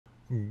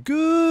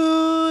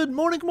Good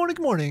morning, good morning,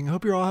 good morning.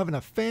 Hope you're all having a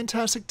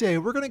fantastic day.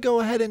 We're going to go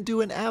ahead and do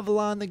an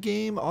Avalon the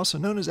game, also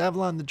known as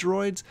Avalon the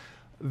Druids,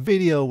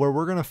 video where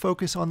we're going to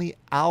focus on the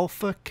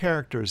alpha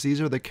characters. These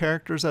are the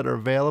characters that are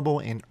available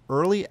in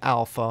early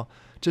alpha,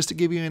 just to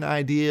give you an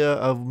idea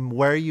of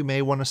where you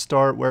may want to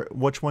start,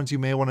 which ones you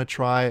may want to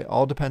try.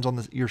 All depends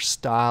on your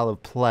style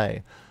of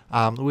play.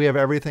 We have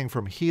everything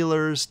from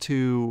healers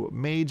to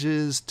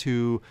mages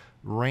to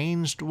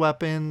ranged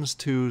weapons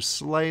to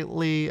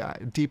slightly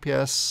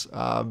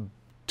DPS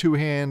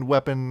two-hand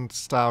weapon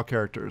style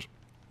characters.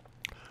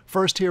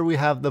 First here we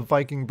have the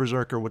Viking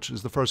Berserker, which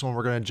is the first one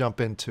we're going to jump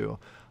into.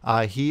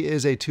 He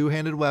is a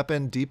two-handed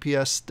weapon,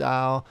 DPS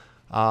style,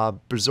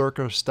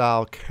 Berserker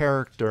style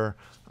character,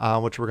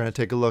 which we're going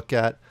to take a look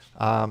at.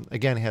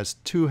 Again, he has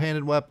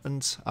two-handed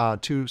weapons,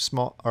 two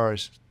small or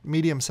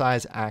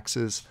medium-sized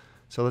axes.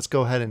 So let's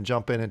go ahead and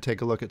jump in and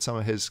take a look at some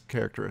of his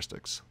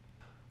characteristics.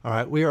 All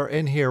right, we are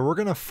in here. We're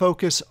going to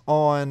focus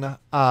on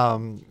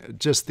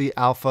just the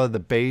alpha, the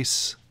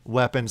base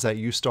weapons that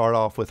you start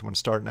off with when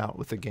starting out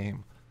with the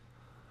game.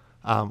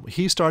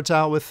 He starts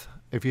out with,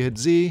 if you hit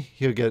Z,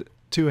 he'll get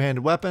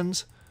two-handed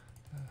weapons,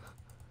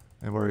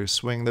 and where you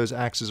swing those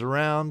axes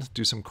around,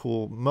 do some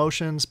cool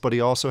motions, but he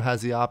also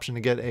has the option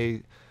to get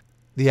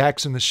the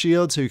axe and the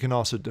shield, so you can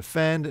also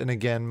defend, and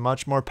again,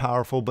 much more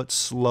powerful but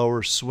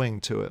slower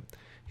swing to it.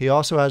 He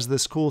also has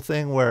this cool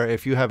thing where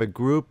if you have a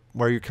group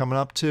where you're coming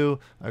up to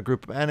a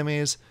group of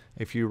enemies,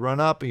 if you run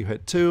up and you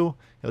hit 2,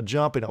 he'll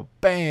jump and he'll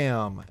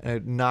bam, and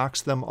it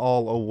knocks them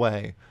all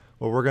away.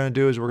 What we're going to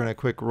do is we're going to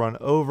quick run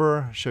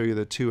over, show you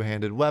the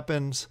two-handed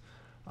weapons,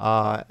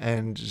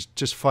 and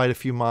just fight a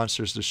few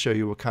monsters to show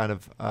you what kind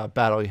of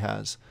battle he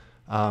has,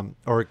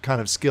 or what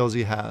kind of skills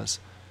he has.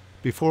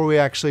 Before we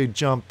actually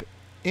jump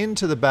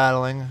into the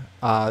battling,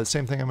 the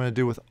same thing I'm going to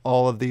do with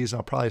all of these.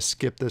 I'll probably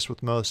skip this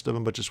with most of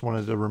them, but just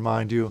wanted to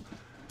remind you,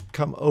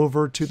 come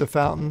over to the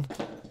fountain,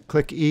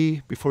 click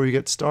E before you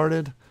get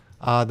started.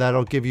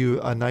 That'll give you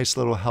a nice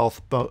little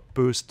health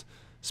boost,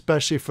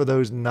 especially for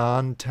those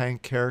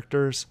non-tank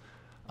characters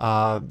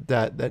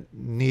that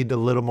need a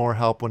little more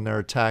help when they're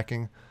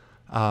attacking.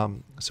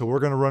 So we're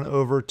going to run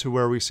over to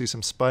where we see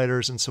some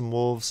spiders and some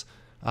wolves.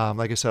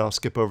 Like I said, I'll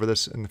skip over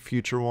this in the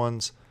future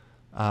ones.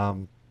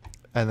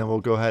 And then we'll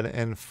go ahead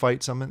and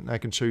fight some, and I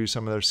can show you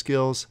some of their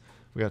skills.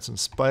 We got some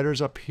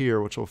spiders up here,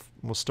 which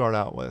we'll start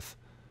out with.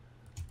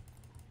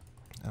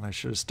 And I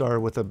should have started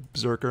with a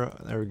Berserker.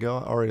 There we go.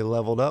 Already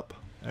leveled up.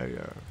 There you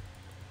go.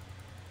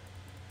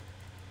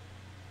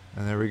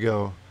 And there we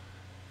go.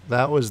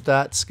 That was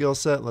that skill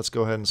set. Let's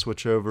go ahead and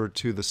switch over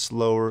to the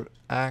slower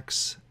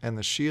axe and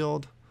the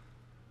shield.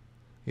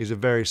 He's a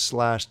very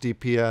slash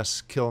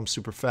DPS, kill him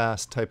super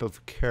fast type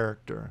of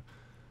character.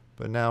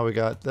 But now we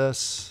got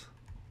this.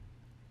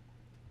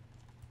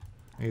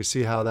 And you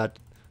see how that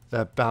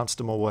bounced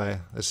him away.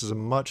 This is a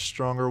much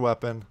stronger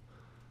weapon,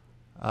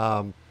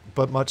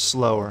 but much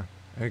slower.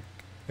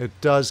 It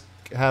does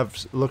have,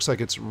 looks like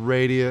it's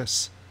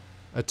radius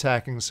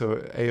attacking, so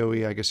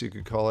AoE, I guess you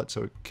could call it,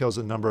 so it kills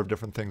a number of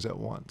different things at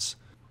once.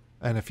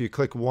 And if you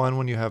click 1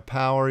 when you have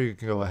power, you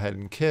can go ahead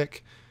and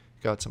kick.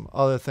 You got some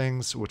other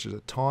things, which is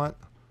a taunt,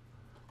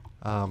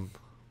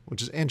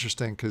 which is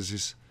interesting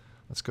because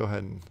let's go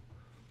ahead and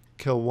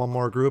kill one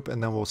more group,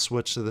 and then we'll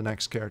switch to the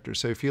next character.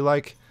 So if you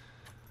like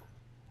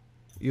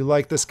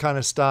this kind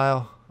of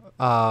style,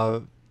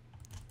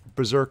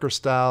 Berserker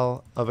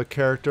style of a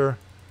character,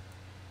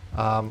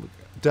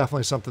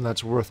 definitely something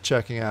that's worth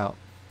checking out.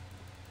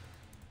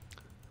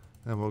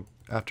 And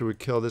after we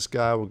kill this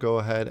guy, we'll go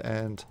ahead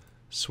and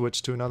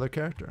switch to another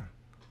character.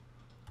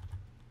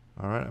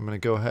 All right, I'm going to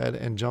go ahead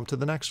and jump to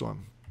the next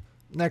one.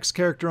 Next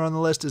character on the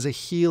list is a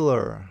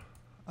healer.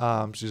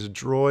 She's a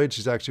druid.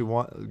 She's actually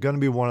going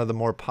to be one of the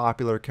more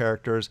popular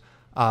characters.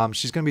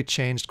 She's going to be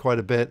changed quite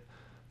a bit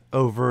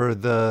over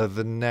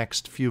the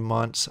next few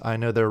months. I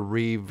know they're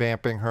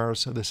revamping her,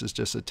 so this is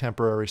just a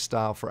temporary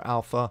style for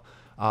alpha.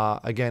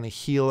 Again, a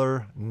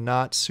healer,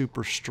 not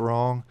super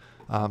strong,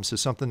 so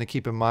something to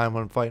keep in mind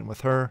when fighting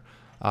with her.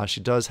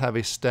 She does have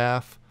a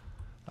staff.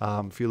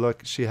 If you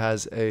look, she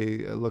has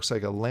it looks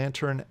like a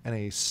lantern and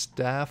a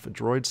staff, a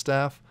droid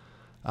staff.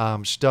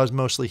 She does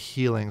mostly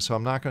healing, so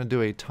I'm not going to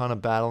do a ton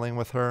of battling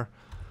with her.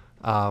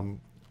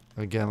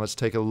 Again, let's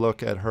take a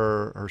look at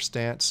her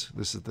stance.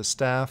 This is the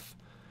staff.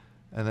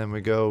 And then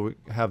we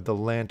have the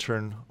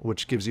lantern,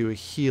 which gives you a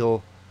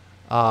heal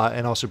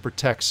and also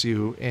protects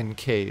you in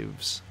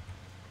caves.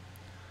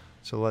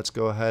 So let's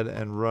go ahead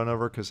and run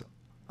over, because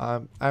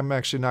I'm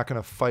actually not going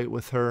to fight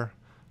with her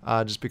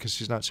just because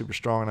she's not super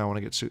strong and I want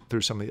to get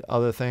through some of the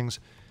other things.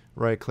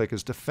 Right click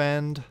is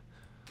defend.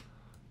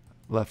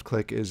 Left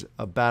click is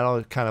a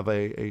battle, kind of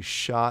a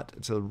shot.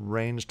 It's a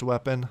ranged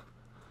weapon.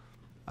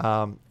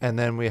 And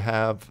then we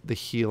have the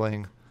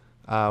healing,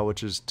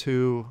 which is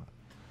 2.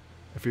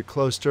 If you're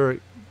close to her,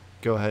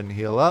 go ahead and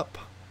heal up.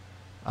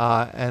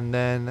 And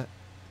then,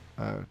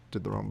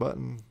 did the wrong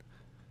button.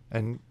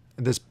 And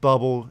this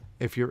bubble,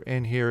 if you're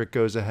in here, it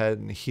goes ahead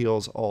and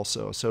heals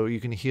also. So you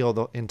can heal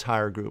the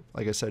entire group.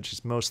 Like I said,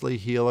 she's mostly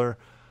healer.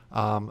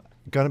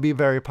 Going to be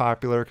very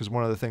popular because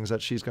one of the things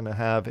that she's going to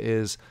have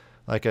is,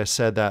 like I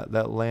said,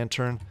 that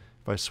lantern.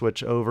 If I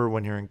switch over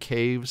when you're in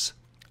caves,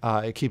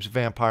 it keeps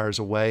vampires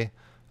away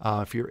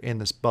if you're in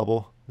this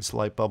bubble, this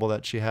light bubble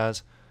that she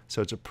has.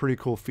 So it's a pretty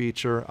cool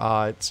feature.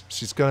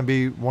 She's going to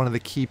be one of the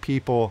key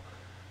people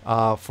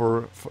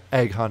for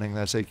egg hunting,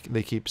 as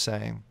they keep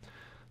saying.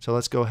 So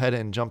let's go ahead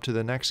and jump to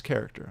the next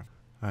character.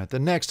 All right, the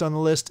next on the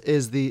list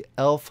is the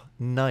Elf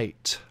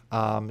Knight.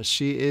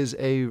 She is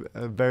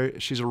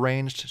she's a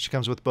ranged. She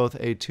comes with both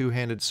a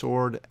two-handed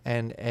sword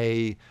and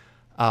a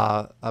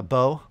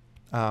bow.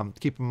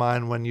 Keep in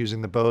mind when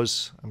using the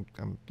bows,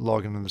 I'm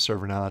logging in the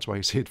server now, that's why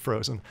you see it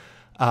frozen.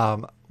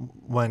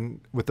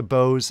 With the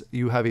bows,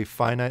 you have a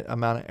finite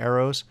amount of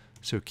arrows,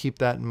 so keep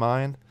that in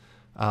mind.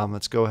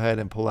 Let's go ahead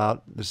and pull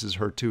out, this is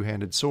her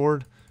two-handed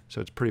sword, so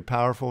it's pretty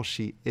powerful.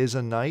 She is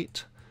a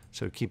knight,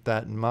 so keep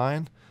that in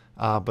mind.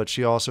 But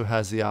she also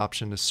has the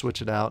option to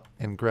switch it out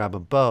and grab a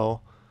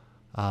bow.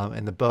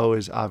 And the bow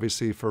is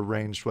obviously for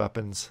ranged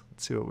weapons.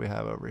 Let's see what we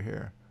have over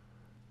here.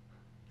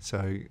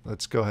 So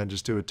let's go ahead and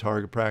just do a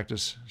target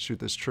practice. Shoot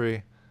this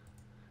tree.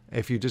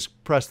 If you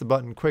just press the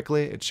button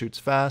quickly, it shoots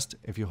fast.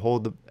 If you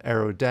hold the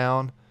arrow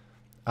down,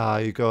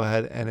 you go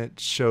ahead and it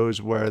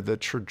shows where the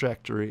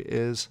trajectory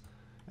is,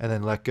 and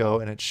then let go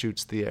and it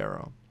shoots the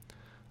arrow.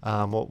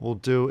 What we'll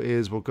do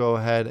is we'll go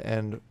ahead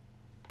and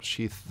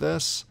sheath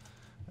this,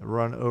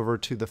 run over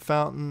to the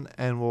fountain,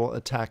 and we'll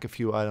attack a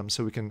few items.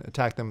 So we can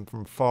attack them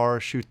from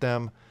far, shoot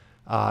them,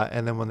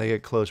 and then when they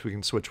get close, we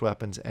can switch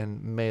weapons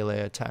and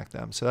melee attack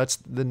them. So that's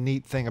the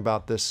neat thing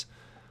about this,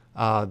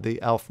 the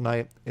Elf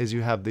Knight, is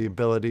you have the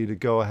ability to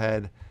go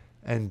ahead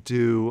and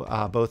do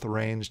both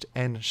ranged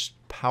and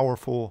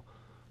powerful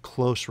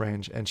close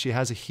range, and she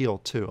has a heal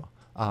too.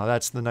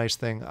 That's the nice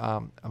thing.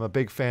 I'm a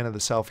big fan of the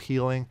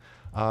self-healing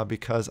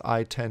because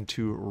I tend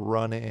to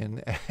run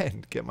in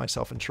and get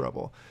myself in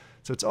trouble.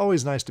 So it's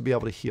always nice to be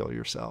able to heal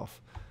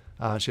yourself.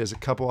 She has a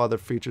couple other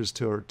features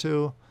to her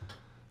too.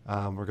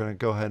 We're going to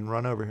go ahead and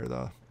run over here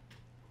though.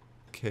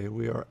 Okay,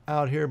 we are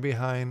out here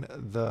behind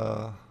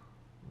the...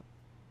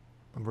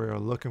 We are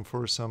looking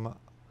for some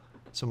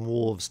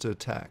wolves to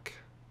attack.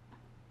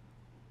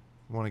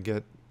 I want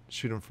to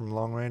shoot them from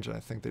long range, and I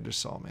think they just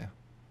saw me.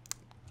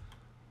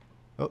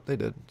 Oh, they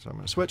did. So I'm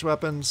going to switch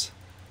weapons,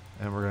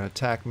 and we're going to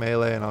attack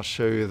melee, and I'll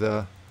show you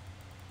the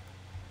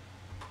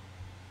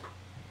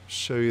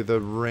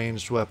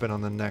ranged weapon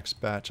on the next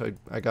batch.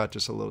 I got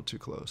just a little too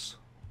close.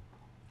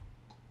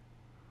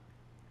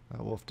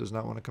 That wolf does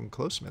not want to come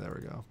close to me. There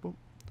we go. Boop.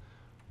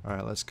 All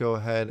right, let's go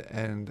ahead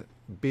and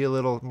be a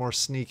little more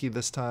sneaky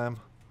this time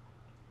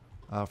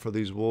for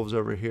these wolves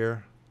over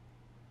here.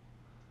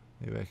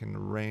 Maybe I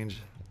can range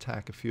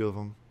attack a few of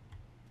them.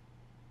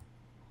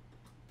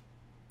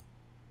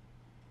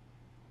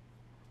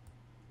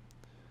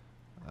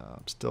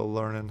 I'm still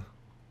learning.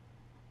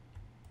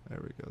 There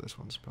we go. This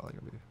one's probably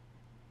going to be...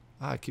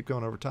 I keep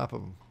going over top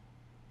of them.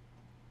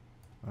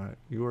 All right,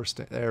 you are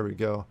there we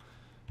go.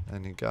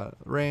 And you got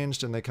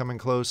ranged, and they come in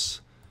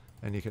close,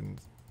 and you can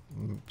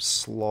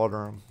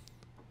slaughter them.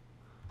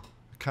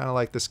 I kind of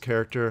like this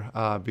character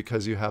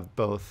because you have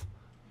both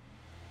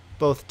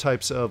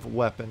types of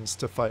weapons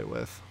to fight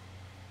with.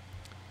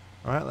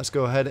 All right, let's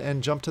go ahead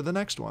and jump to the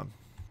next one.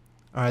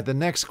 All right, the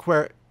next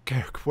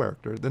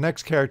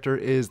character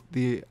is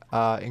the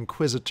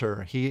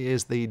Inquisitor. He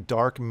is the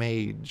Dark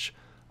Mage.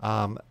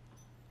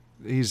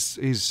 He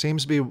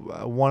seems to be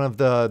one of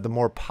the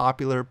more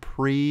popular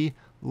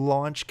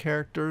pre-launch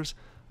characters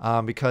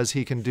because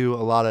he can do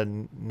a lot of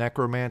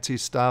necromancy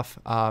stuff.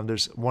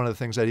 There's one of the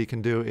things that he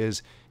can do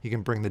is he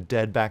can bring the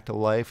dead back to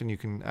life, and you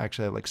can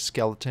actually have like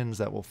skeletons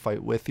that will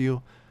fight with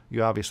you.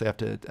 You obviously have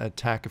to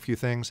attack a few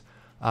things,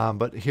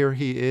 but here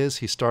he is.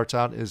 He starts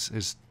out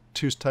his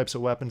two types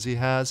of weapons he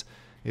has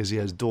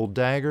dual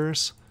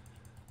daggers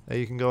that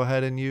you can go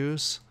ahead and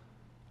use,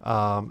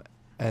 and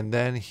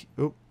then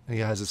he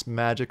has this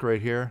magic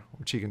right here,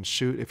 which he can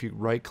shoot if you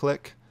right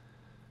click.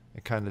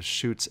 It kind of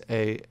shoots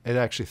it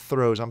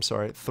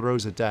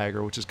throws a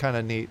dagger, which is kind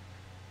of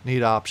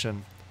neat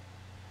option.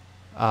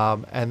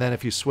 And then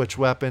if you switch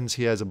weapons,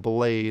 he has a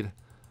blade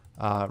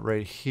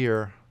right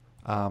here,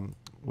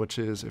 which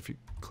is, if you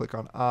click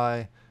on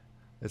I,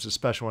 it's a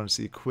special one. It's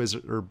the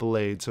Inquisitor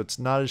blade. So it's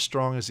not as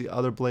strong as the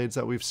other blades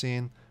that we've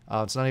seen.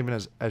 It's not even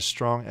as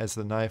strong as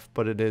the knife,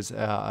 but it is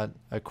a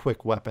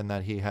quick weapon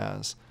that he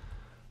has.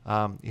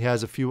 He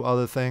has a few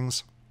other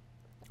things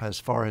as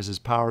far as his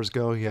powers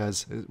go. He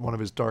has one of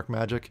his dark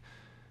magic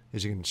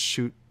is you can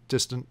shoot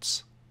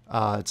distance.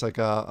 It's like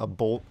a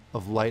bolt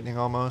of lightning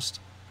almost,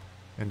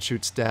 and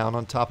shoots down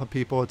on top of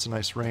people. It's a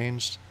nice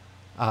ranged.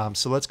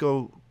 So let's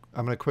go.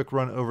 I'm going to quick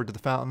run over to the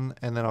fountain,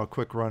 and then I'll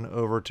quick run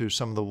over to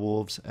some of the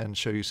wolves and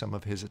show you some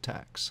of his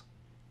attacks.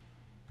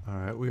 All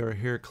right, we are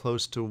here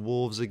close to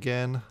wolves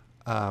again.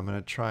 I'm going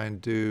to try and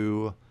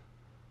do,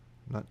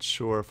 not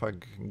sure if I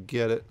can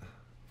get it.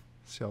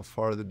 See how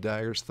far the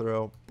daggers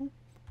throw. Boop.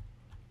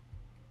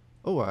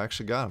 Oh, I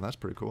actually got him. That's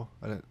pretty cool.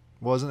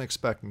 Wasn't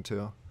expecting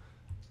to.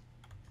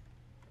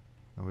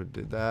 And we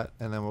did that,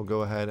 and then we'll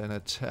go ahead and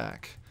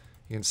attack.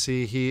 You can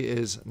see he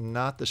is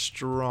not the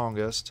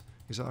strongest.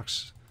 This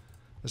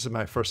is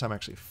my first time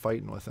actually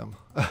fighting with him.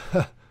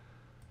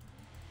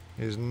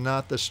 He's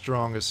not the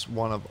strongest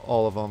one of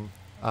all of them,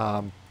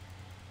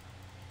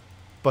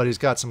 but he's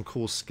got some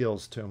cool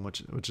skills to him,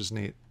 which is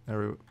neat.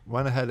 I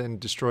went ahead and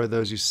destroyed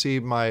those. You see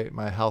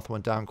my health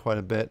went down quite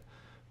a bit,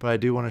 but I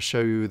do want to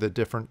show you the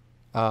different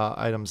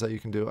items that you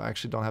can do. I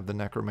actually don't have the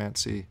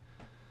necromancy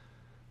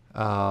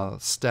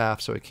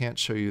staff, so I can't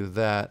show you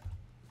that.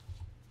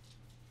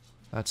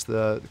 That's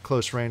the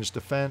close range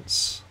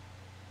defense.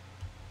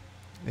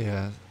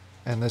 Yeah,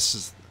 and this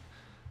is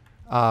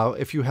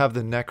if you have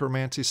the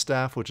necromancy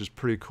staff, which is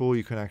pretty cool,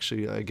 you can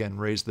actually again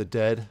raise the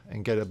dead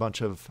and get a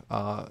bunch of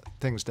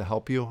things to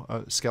help you,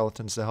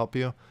 skeletons to help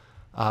you.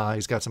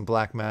 He's got some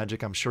black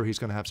magic. I'm sure he's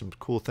going to have some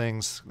cool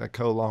things that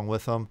go along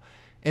with him.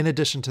 In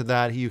addition to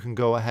that, you can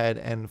go ahead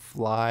and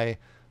fly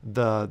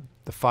the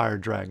fire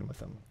dragon with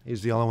him.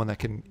 He's the only one that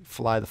can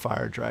fly the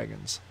fire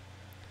dragons.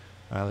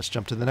 All right, let's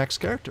jump to the next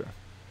character.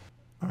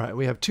 All right,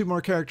 we have two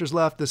more characters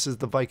left. This is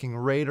the Viking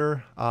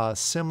Raider,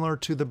 similar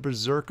to the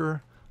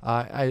Berserker.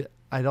 I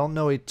don't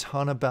know a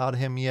ton about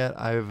him yet.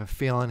 I have a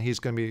feeling he's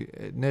going to be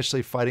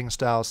initially fighting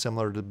style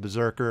similar to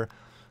Berserker.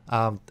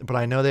 But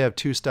I know they have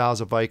two styles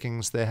of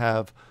Vikings. They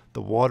have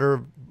the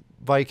water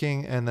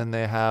Viking, and then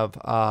they have,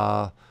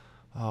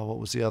 what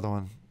was the other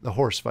one? The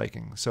horse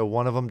Viking. So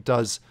one of them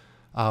does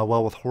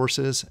well with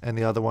horses, and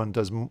the other one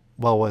does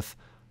well with,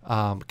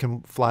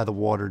 can fly the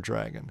water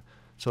dragon.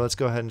 So let's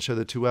go ahead and show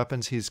the two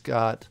weapons. He's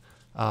got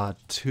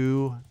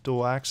two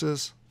dual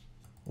axes,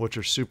 which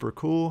are super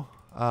cool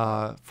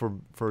for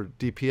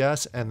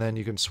DPS, and then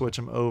you can switch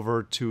them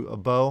over to a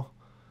bow,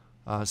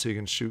 so you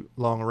can shoot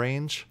long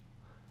range.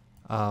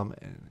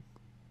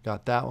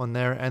 Got that one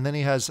there, and then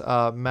he has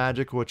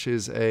magic, which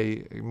is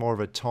a more of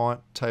a taunt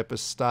type of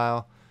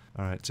style.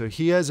 All right, so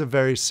he has a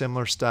very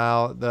similar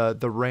style.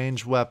 The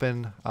range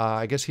weapon,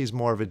 I guess he's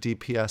more of a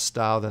DPS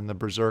style than the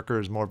Berserker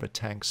is more of a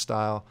tank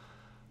style.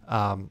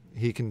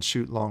 He can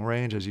shoot long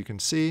range, as you can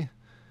see,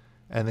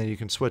 and then you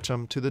can switch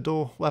him to the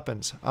dual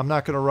weapons. I'm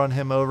not going to run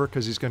him over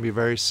because he's going to be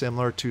very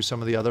similar to some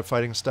of the other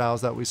fighting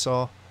styles that we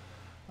saw.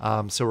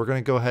 So we're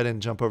going to go ahead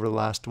and jump over the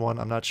last one.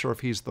 I'm not sure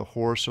if he's the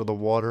horse or the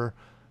water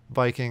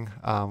Viking.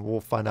 We'll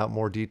find out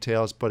more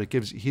details, but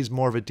he's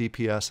more of a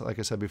DPS, like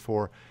I said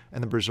before,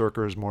 and the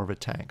Berserker is more of a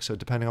tank. So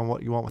depending on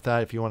what you want with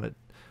that, if you want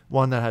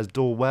one that has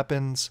dual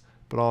weapons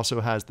but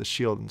also has the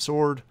shield and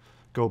sword,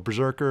 go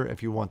Berserker.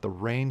 If you want the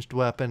ranged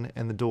weapon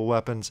and the dual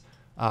weapons,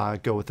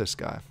 go with this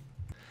guy.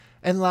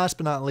 And last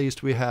but not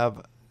least, we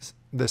have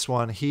this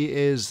one. He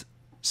is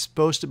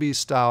supposed to be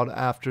styled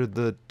after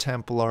the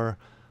Templar.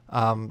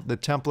 The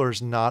Templar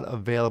is not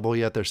available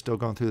yet. They're still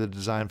going through the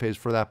design phase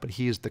for that, but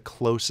he is the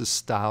closest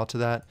style to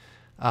that.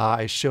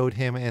 I showed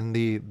him in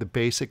the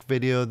basic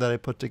video that I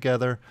put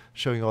together,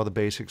 showing all the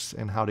basics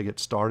and how to get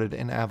started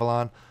in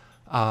Avalon.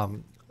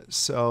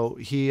 So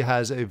he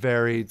has a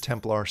very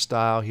Templar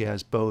style. He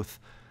has both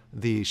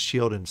the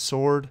shield and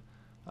sword.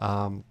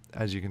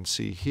 As you can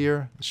see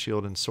here, the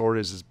shield and sword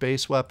is his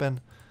base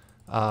weapon.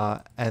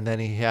 And then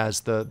he has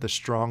the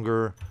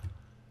stronger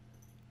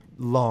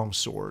long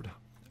sword,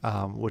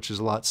 which is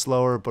a lot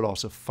slower, but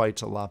also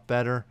fights a lot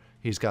better.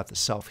 He's got the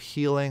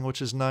self-healing,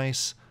 which is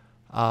nice.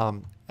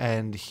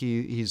 And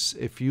he's,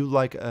 if you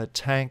like a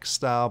tank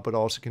style, but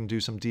also can do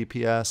some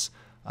DPS,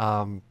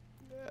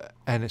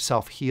 and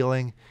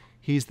self-healing,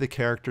 he's the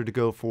character to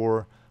go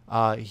for.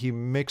 He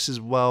mixes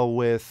well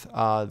with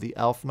the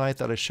Elf Knight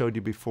that I showed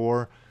you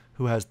before,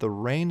 who has the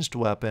ranged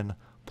weapon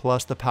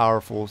plus the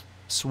powerful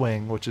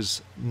swing, which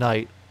is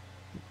Knight.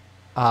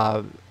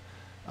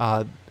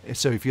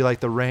 So if you like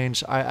the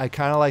range, I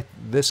kind of like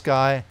this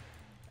guy.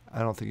 I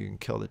don't think you can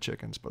kill the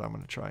chickens, but I'm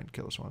going to try and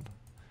kill this one.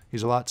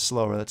 He's a lot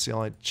slower. That's the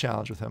only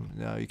challenge with him.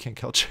 No, you can't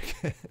kill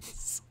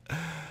chickens.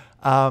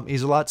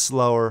 He's a lot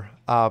slower,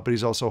 but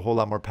he's also a whole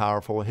lot more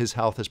powerful. His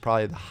health is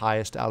probably the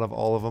highest out of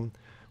all of them.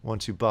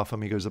 Once you buff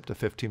him, he goes up to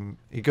 15.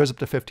 He goes up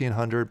to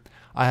 1500.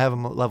 I have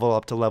him level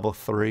up to level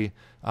 3,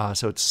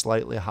 so it's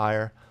slightly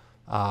higher.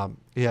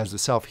 He has the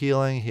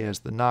self-healing. He has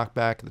the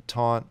knockback, the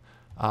taunt.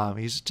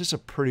 He's just a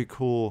pretty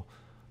cool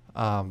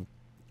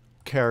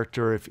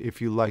character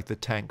if you like the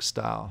tank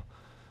style.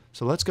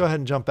 So let's go ahead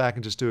and jump back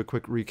and just do a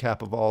quick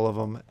recap of all of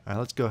them. All right,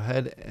 let's go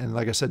ahead and,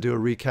 like I said, do a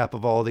recap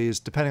of all these.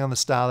 Depending on the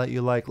style that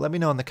you like, let me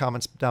know in the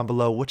comments down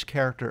below, which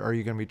character are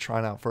you going to be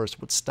trying out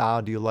first? What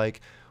style do you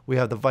like? We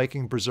have the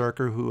Viking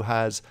Berserker, who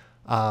has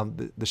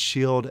the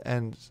shield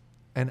and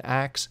an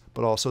axe,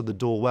 but also the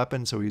dual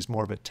weapon, so he's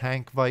more of a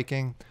tank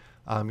Viking.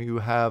 You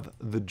have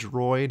the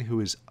Druid, who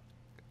is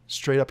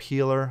straight up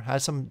healer,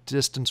 has some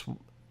distance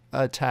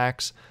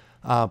attacks,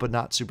 but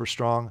not super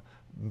strong.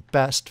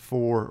 Best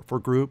for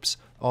groups.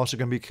 Also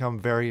going to become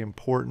very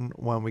important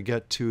when we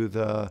get to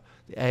the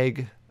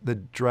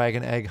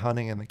dragon egg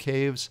hunting in the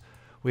caves.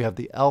 We have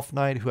the Elf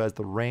Knight, who has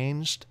the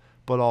ranged,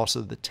 but also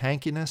the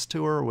tankiness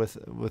to her with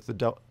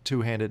the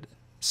two-handed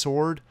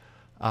sword.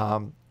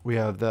 We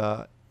have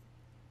the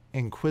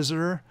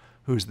Inquisitor,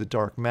 who's the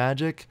dark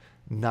magic,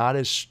 Not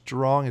as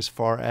strong as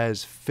far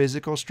as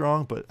physical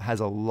strong, but has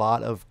a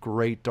lot of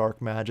great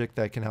dark magic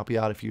that can help you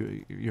out. If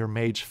you're a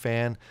mage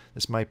fan,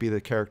 this might be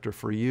the character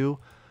for you.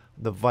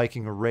 The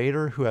Viking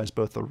Raider, who has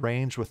both the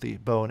range with the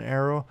bow and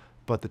arrow,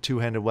 but the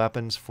two-handed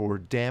weapons for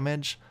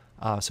damage.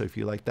 So if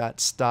you like that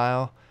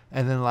style.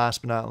 And then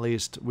last but not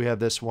least, we have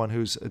this one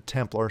who's a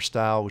Templar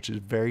style, which is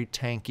very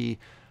tanky.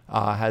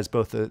 Has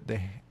both the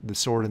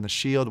sword and the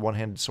shield,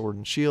 one-handed sword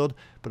and shield,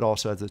 but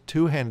also has a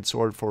two-handed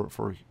sword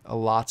for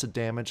lots of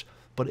damage,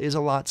 but is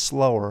a lot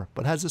slower,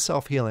 but has the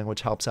self-healing,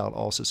 which helps out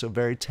also, so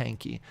very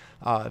tanky.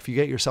 If you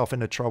get yourself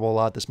into trouble a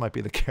lot, this might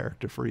be the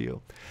character for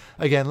you.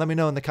 Again, let me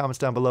know in the comments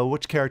down below,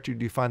 which character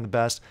do you find the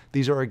best?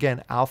 These are,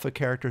 again, alpha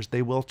characters.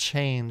 They will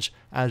change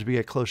as we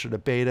get closer to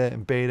beta,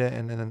 and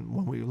then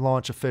when we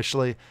launch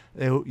officially,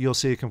 you'll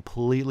see a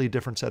completely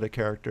different set of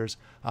characters,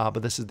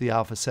 but this is the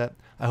alpha set.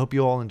 I hope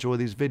you all enjoy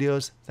these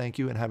videos. Thank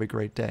you, and have a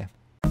great day.